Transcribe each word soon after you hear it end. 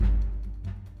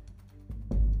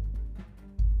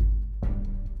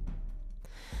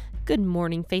Good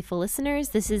morning, faithful listeners.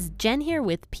 This is Jen here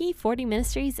with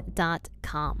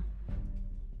P40ministries.com.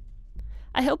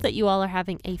 I hope that you all are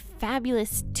having a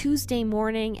fabulous Tuesday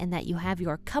morning and that you have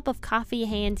your cup of coffee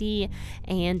handy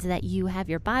and that you have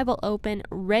your Bible open,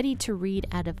 ready to read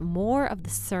out of more of the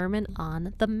Sermon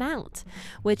on the Mount,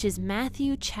 which is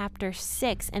Matthew chapter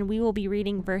 6, and we will be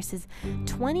reading verses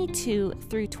 22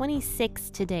 through 26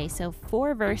 today. So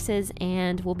 4 verses,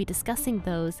 and we'll be discussing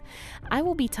those. I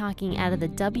will be talking out of the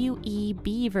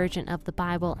WEB version of the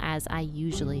Bible as I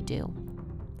usually do.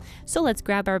 So let's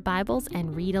grab our Bibles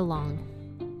and read along.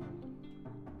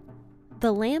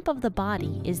 The lamp of the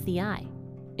body is the eye.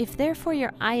 If therefore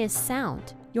your eye is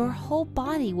sound, your whole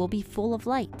body will be full of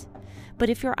light.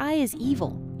 But if your eye is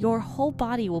evil, your whole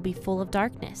body will be full of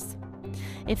darkness.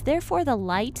 If therefore the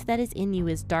light that is in you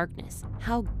is darkness,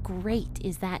 how great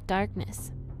is that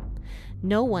darkness?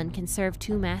 No one can serve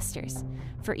 2 masters,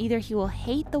 for either he will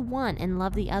hate the one and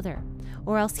love the other,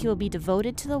 or else he will be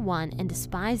devoted to the one and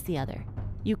despise the other.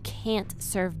 You can't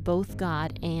serve both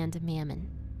God and mammon.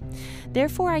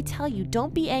 Therefore I tell you,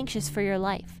 don't be anxious for your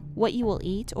life, what you will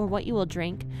eat or what you will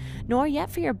drink, nor yet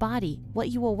for your body, what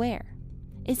you will wear.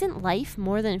 Isn't life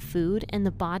more than food and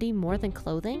the body more than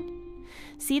clothing?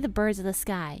 See the birds of the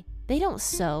sky. They don't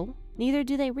sow, neither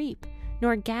do they reap,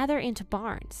 nor gather into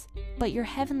barns, but your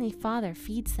heavenly Father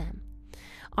feeds them.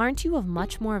 Aren't you of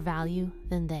much more value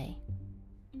than they?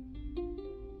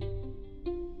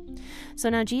 So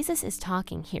now Jesus is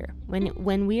talking here.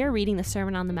 When we are reading the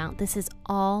Sermon on the Mount, this is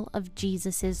all of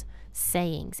Jesus's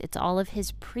sayings. It's all of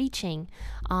his preaching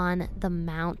on the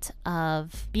Mount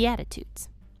of Beatitudes.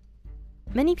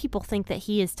 Many people think that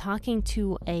he is talking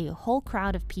to a whole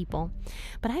crowd of people,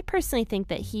 but I personally think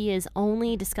that he is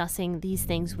only discussing these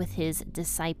things with his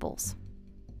disciples.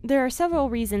 There are several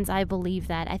reasons I believe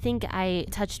that. I think I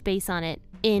touched base on it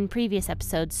in previous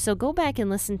episodes, so go back and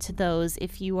listen to those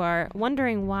if you are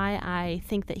wondering why I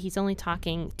think that he's only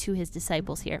talking to his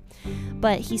disciples here.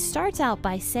 But he starts out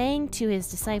by saying to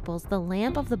his disciples, the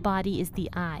lamp of the body is the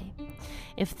eye.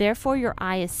 If therefore your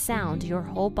eye is sound, your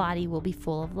whole body will be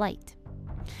full of light.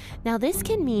 Now this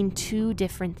can mean 2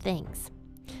 different things.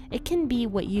 It can be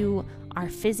what you are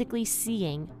physically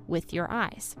seeing with your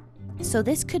eyes. So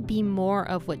this could be more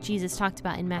of what Jesus talked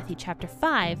about in Matthew chapter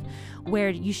 5, where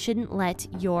you shouldn't let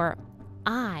your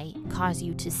eye cause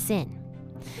you to sin.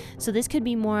 So this could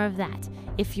be more of that.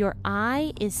 If your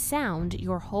eye is sound,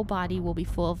 your whole body will be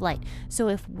full of light. So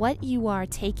if what you are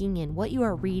taking in, what you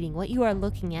are reading, what you are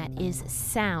looking at is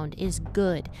sound, is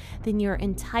good, then your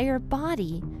entire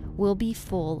body will be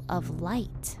full of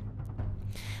light.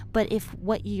 But if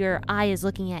what your eye is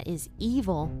looking at is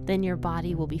evil, then your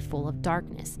body will be full of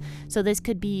darkness. So this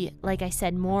could be, like I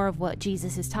said, more of what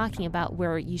Jesus is talking about,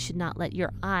 where you should not let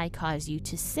your eye cause you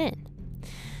to sin.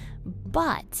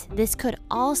 But this could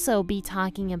also be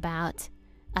talking about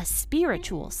a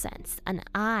spiritual sense, an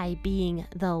eye being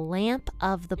the lamp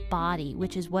of the body,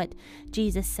 which is what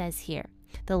Jesus says here.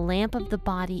 The lamp of the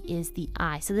body is the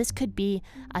eye. So this could be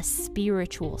a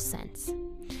spiritual sense.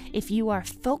 If you are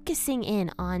focusing in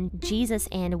on Jesus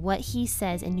and what he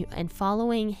says and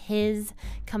following his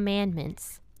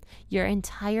commandments, your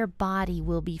entire body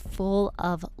will be full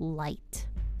of light.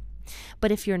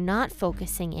 But if you're not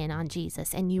focusing in on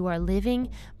Jesus and you are living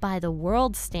by the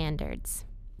world's standards,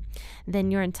 then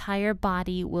your entire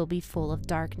body will be full of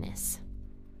darkness.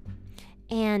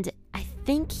 And I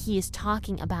think he is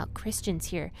talking about Christians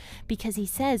here because he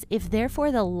says, if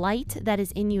therefore the light that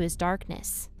is in you is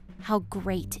darkness, how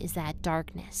great is that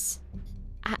darkness?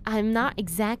 I'm not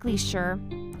exactly sure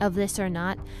of this or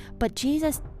not, but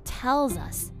Jesus tells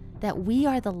us that we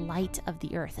are the light of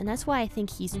the earth. And that's why I think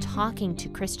he's talking to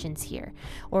Christians here,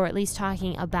 or at least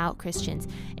talking about Christians,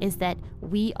 is that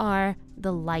we are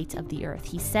the light of the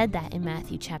earth. He said that in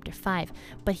Matthew chapter 5,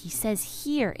 but he says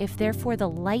here, if therefore the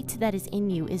light that is in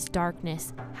you is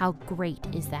darkness, how great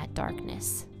is that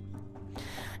darkness?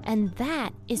 And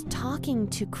that is talking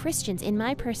to Christians, in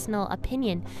my personal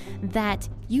opinion, that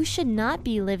you should not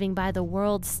be living by the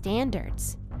world's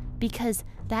standards, because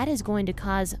that is going to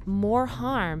cause more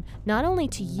harm, not only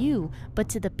to you, but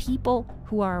to the people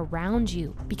who are around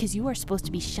you, because you are supposed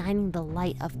to be shining the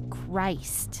light of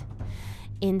Christ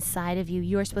inside of you.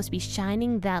 You are supposed to be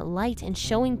shining that light and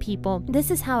showing people,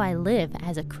 this is how I live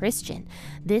as a Christian.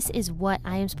 This is what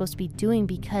I am supposed to be doing,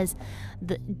 because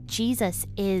Jesus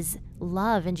is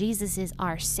love, and Jesus is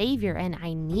our Savior, and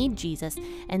I need Jesus.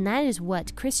 And that is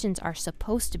what Christians are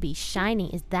supposed to be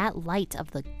shining, is that light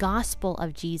of the gospel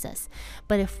of Jesus.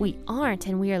 But if we aren't,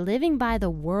 and we are living by the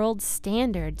world's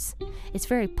standards, it's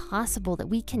very possible that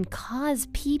we can cause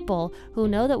people who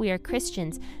know that we are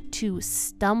Christians to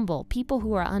stumble. People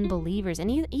who are unbelievers, and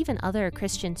even other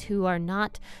Christians who are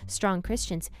not strong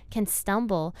Christians, can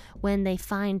stumble when they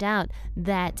find out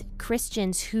that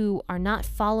Christians who are not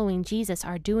following Jesus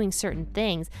are doing certain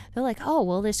things. They're like, oh,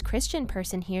 well, this Christian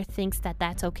person here thinks that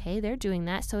that's okay. They're doing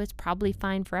that, so it's probably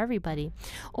fine for everybody.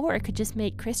 Or it could just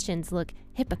make Christians look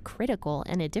hypocritical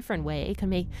in a different way. It can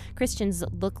make Christians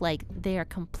look like they are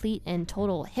complete and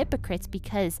total hypocrites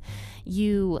because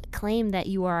you claim that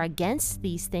you are against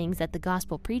these things that the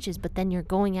gospel preaches, but then you're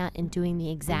going out and doing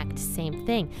the exact same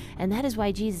thing. And that is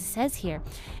why Jesus says here,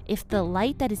 if the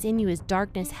light that is in you is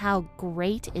darkness, how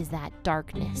great is that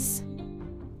darkness?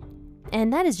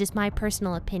 And that is just my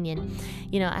personal opinion.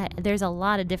 There's a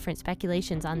lot of different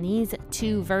speculations on these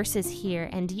two verses here,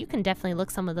 and you can definitely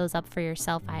look some of those up for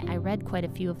yourself. I read quite a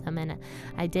few of them, and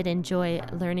I did enjoy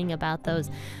learning about those.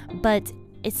 But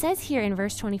it says here in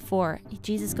verse 24,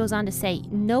 Jesus goes on to say,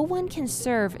 no one can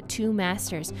serve two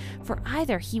masters, for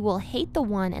either he will hate the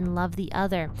one and love the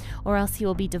other, or else he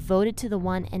will be devoted to the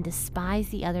one and despise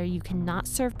the other. You cannot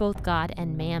serve both God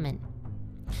and mammon.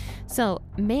 So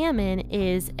mammon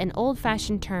is an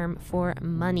old-fashioned term for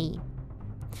money.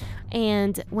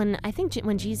 And when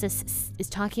Jesus is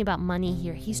talking about money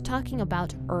here, he's talking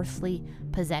about earthly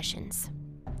possessions.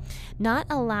 Not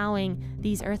allowing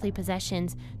these earthly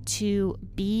possessions to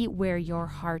be where your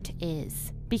heart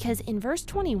is. Because in verse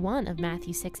 21 of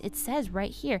Matthew 6, it says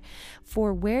right here,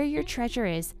 for where your treasure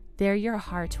is, there your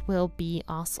heart will be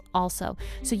also.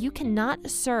 So you cannot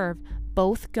serve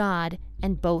both God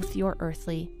and both your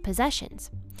earthly possessions.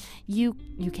 You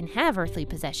can have earthly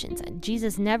possessions.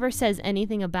 Jesus never says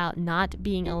anything about not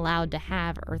being allowed to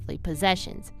have earthly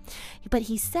possessions. But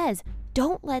he says,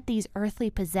 don't let these earthly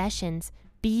possessions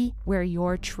be where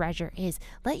your treasure is.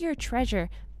 Let your treasure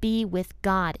be with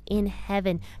God in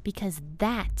heaven, because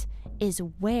that is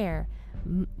where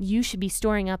you should be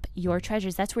storing up your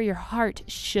treasures. That's where your heart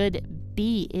should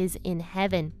be, is in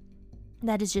heaven.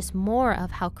 That is just more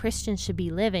of how Christians should be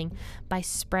living, by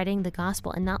spreading the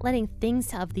gospel and not letting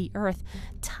things of the earth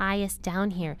tie us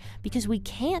down here, because we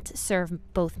can't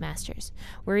serve both masters.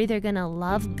 We're either going to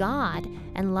love God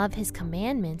and love his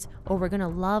commandments, or we're going to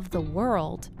love the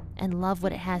world and love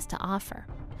what it has to offer.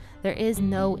 There is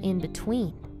no in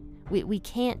between. We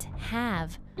can't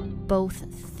have both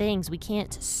things. We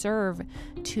can't serve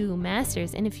two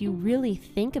masters. And if you really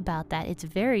think about that, it's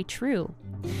very true.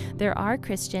 There are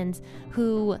Christians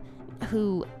who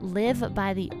live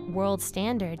by the world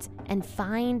standards and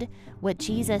find what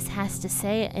Jesus has to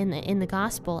say in the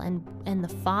gospel and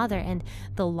the Father and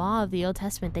the law of the Old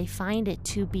Testament. They find it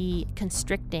to be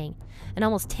constricting and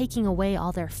almost taking away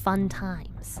all their fun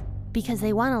times, because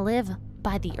they want to live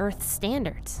by the earth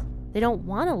standards. They don't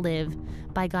want to live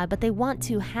by God, but they want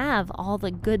to have all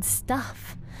the good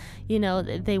stuff.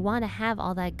 They want to have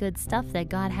all that good stuff that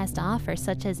God has to offer,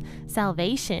 such as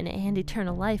salvation and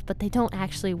eternal life, but they don't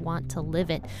actually want to live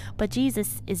it. But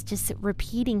Jesus is just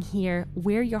repeating here,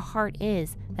 where your heart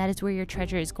is, that is where your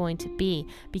treasure is going to be,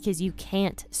 because you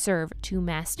can't serve two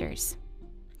masters.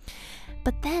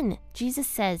 But then Jesus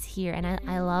says here, and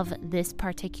I love this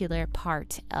particular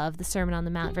part of the Sermon on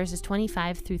the Mount, verses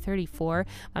 25 through 34.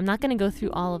 I'm not going to go through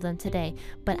all of them today,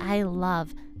 but I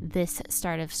love this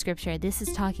start of scripture. This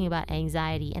is talking about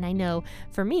anxiety. And I know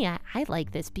for me, I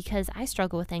like this because I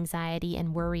struggle with anxiety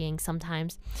and worrying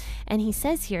sometimes. And he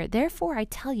says here, therefore I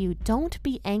tell you, don't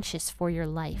be anxious for your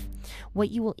life,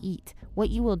 what you will eat, what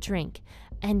you will drink,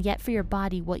 and yet for your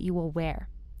body, what you will wear.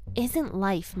 Isn't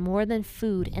life more than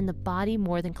food, and the body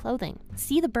more than clothing?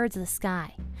 See the birds of the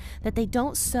sky, that they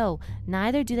don't sow,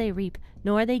 neither do they reap,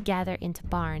 nor they gather into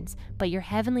barns, but your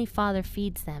heavenly Father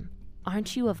feeds them.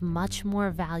 Aren't you of much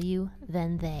more value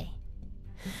than they?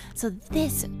 So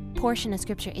this portion of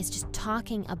scripture is just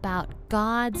talking about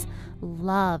God's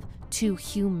love to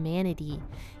humanity.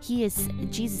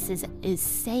 Jesus is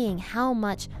saying how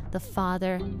much the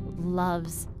Father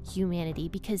loves humanity,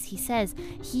 because he says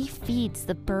he feeds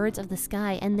the birds of the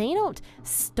sky, and they don't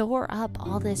store up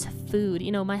all this food.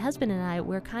 My husband and I,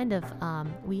 we're kind of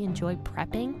we enjoy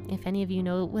prepping. If any of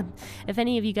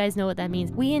you guys know what that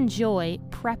means, we enjoy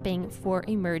prepping for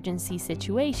emergency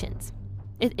situations.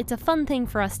 It's a fun thing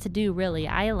for us to do, really.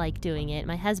 I like doing it.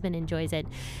 My husband enjoys it,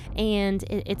 and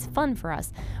it's fun for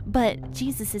us. But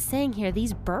Jesus is saying here,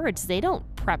 these birds, they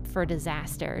don't prep for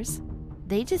disasters.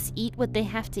 they just eat what they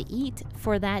have to eat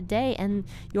for that day, and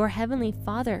your Heavenly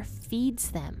Father feeds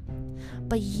them.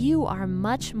 But you are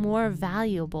much more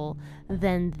valuable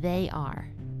than they are.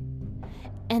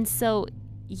 And so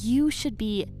you should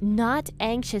be not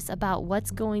anxious about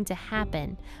what's going to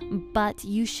happen, but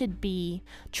you should be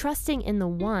trusting in the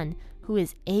one who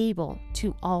is able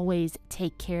to always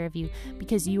take care of you,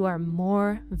 because you are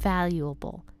more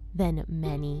valuable than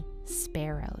many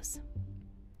sparrows.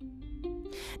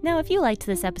 Now, if you liked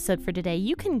this episode for today,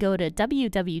 you can go to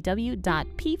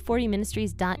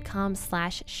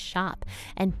www.p40ministries.com/shop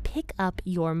and pick up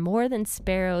your More Than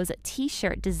Sparrows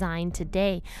t-shirt design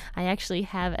today. I actually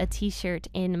have a t-shirt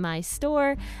in my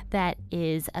store that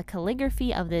is a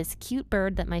calligraphy of this cute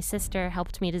bird that my sister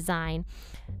helped me design.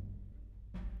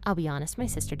 I'll be honest, my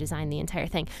sister designed the entire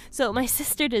thing. So my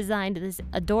sister designed this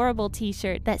adorable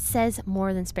t-shirt that says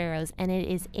More Than Sparrows, and it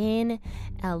is in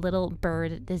a little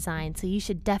bird design. So you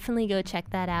should definitely go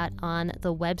check that out on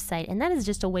the website. And that is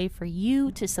just a way for you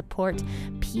to support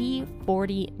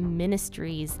P40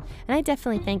 Ministries. And I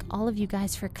definitely thank all of you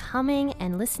guys for coming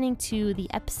and listening to the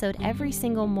episode every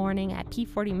single morning at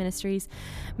P40 Ministries.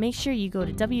 Make sure you go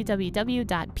to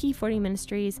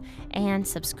www.p40ministries and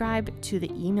subscribe to the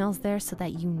emails there so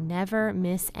that you never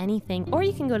miss anything. Or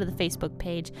you can go to the Facebook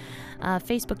page,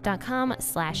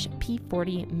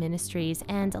 facebook.com/P40 Ministries,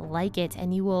 and like it,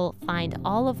 and you will find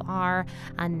all of our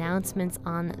announcements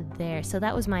on there. So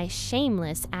that was my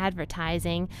shameless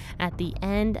advertising at the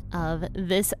end of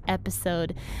this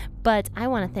episode. But I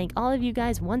want to thank all of you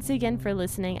guys once again for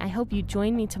listening. I hope you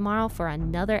join me tomorrow for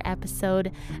another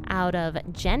episode out of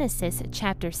Genesis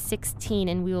chapter 16,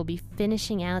 and we will be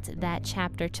finishing out that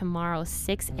chapter tomorrow,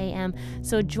 6 a.m.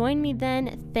 So join me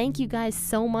then. Thank you guys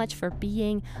so much for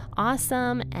being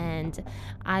awesome, and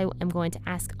I am going to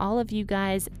ask all of you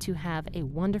guys to have a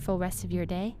wonderful rest of your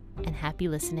day, and happy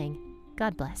listening.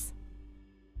 God bless.